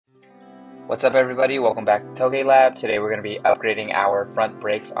What's up everybody, welcome back to Toge Lab. Today we're going to be upgrading our front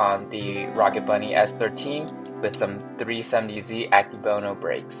brakes on the Rocket Bunny S13 with some 370Z Akebono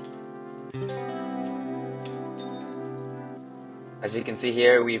brakes. As you can see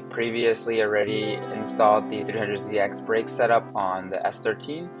here, we've previously already installed the 300ZX brake setup on the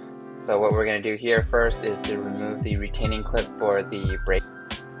S13. So what we're going to do here first is to remove the retaining clip for the brake.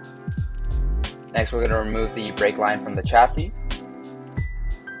 Next we're going to remove the brake line from the chassis.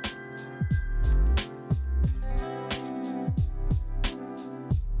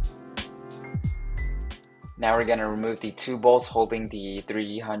 Now we're going to remove the two bolts holding the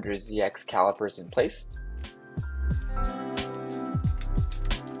 300ZX calipers in place.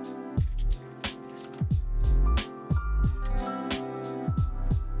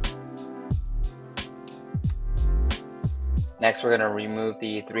 Next we're going to remove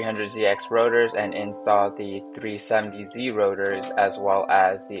the 300ZX rotors and install the 370Z rotors as well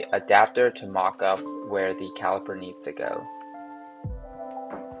as the adapter to mock up where the caliper needs to go.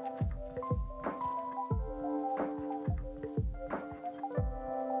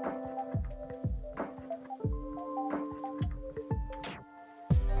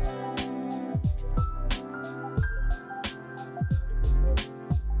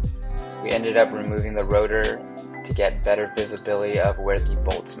 We ended up removing the rotor to get better visibility of where the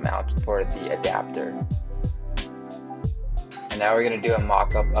bolts mount for the adapter. And now we're going to do a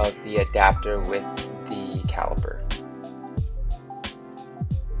mock-up of the adapter with the caliper.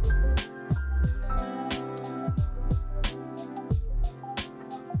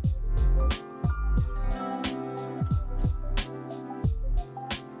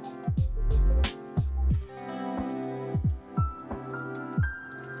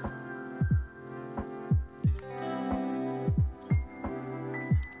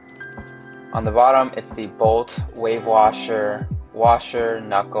 On the bottom, it's the bolt, wave washer,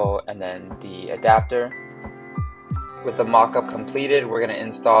 knuckle, and then the adapter. With the mock-up completed, we're going to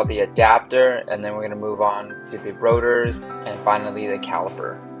install the adapter, and then we're going to move on to the rotors, and finally the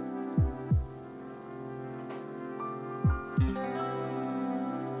caliper.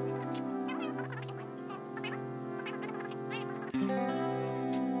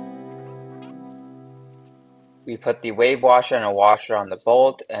 We put the wave washer and a washer on the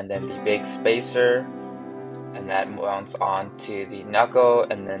bolt, and then the big spacer, and that mounts onto the knuckle,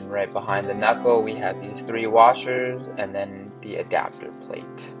 and then right behind the knuckle we have these three washers and then the adapter plate.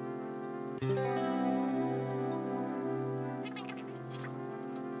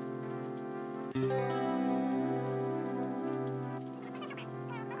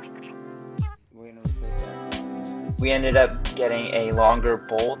 We ended up getting a longer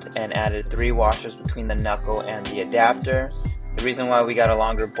bolt and added three washers between the knuckle and the adapter. The reason why we got a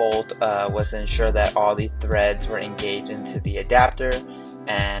longer bolt was to ensure that all the threads were engaged into the adapter,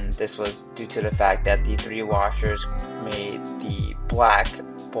 and this was due to the fact that the three washers made the black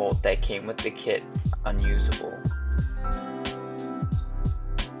bolt that came with the kit unusable.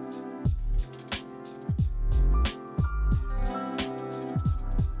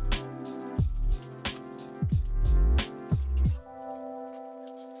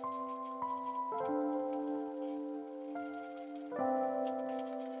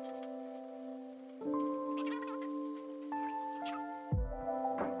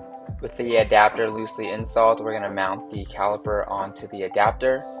 With the adapter loosely installed, we're going to mount the caliper onto the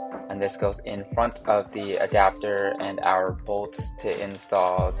adapter, and this goes in front of the adapter, and our bolts to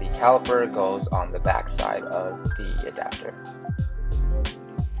install the caliper goes on the back side of the adapter.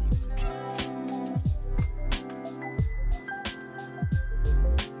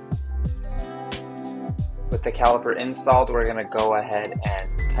 With the caliper installed, we're going to go ahead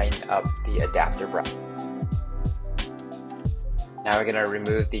and tighten up the adapter bracket. Now we're going to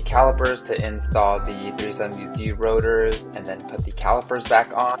remove the calipers to install the 370Z rotors and then put the calipers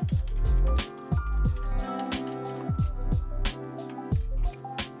back on.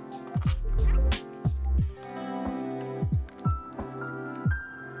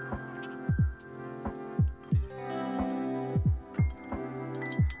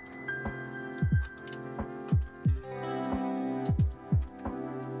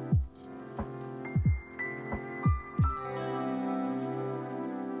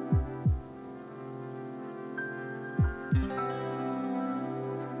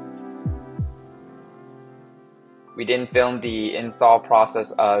 We didn't film the install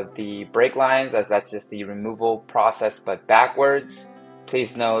process of the brake lines, as that's just the removal process but backwards.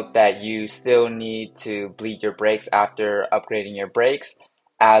 Please note that you still need to bleed your brakes after upgrading your brakes,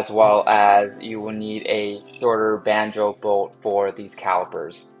 as well as you will need a shorter banjo bolt for these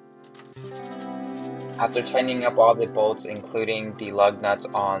calipers. After tightening up all the bolts, including the lug nuts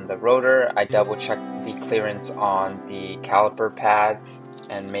on the rotor, I double checked the clearance on the caliper pads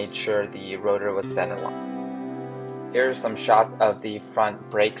and made sure the rotor was centerline. Here are some shots of the front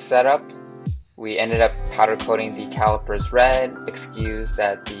brake setup. We ended up powder coating the calipers red. Excuse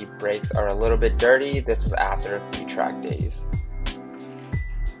that the brakes are a little bit dirty. This was after a few track days.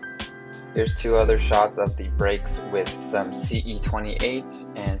 Here's two other shots of the brakes with some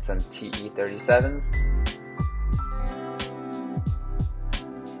CE28s and some TE37s.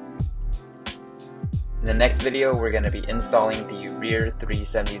 In the next video, we're going to be installing the rear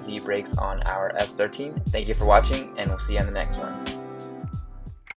 370Z brakes on our S13. Thank you for watching, and we'll see you on the next one.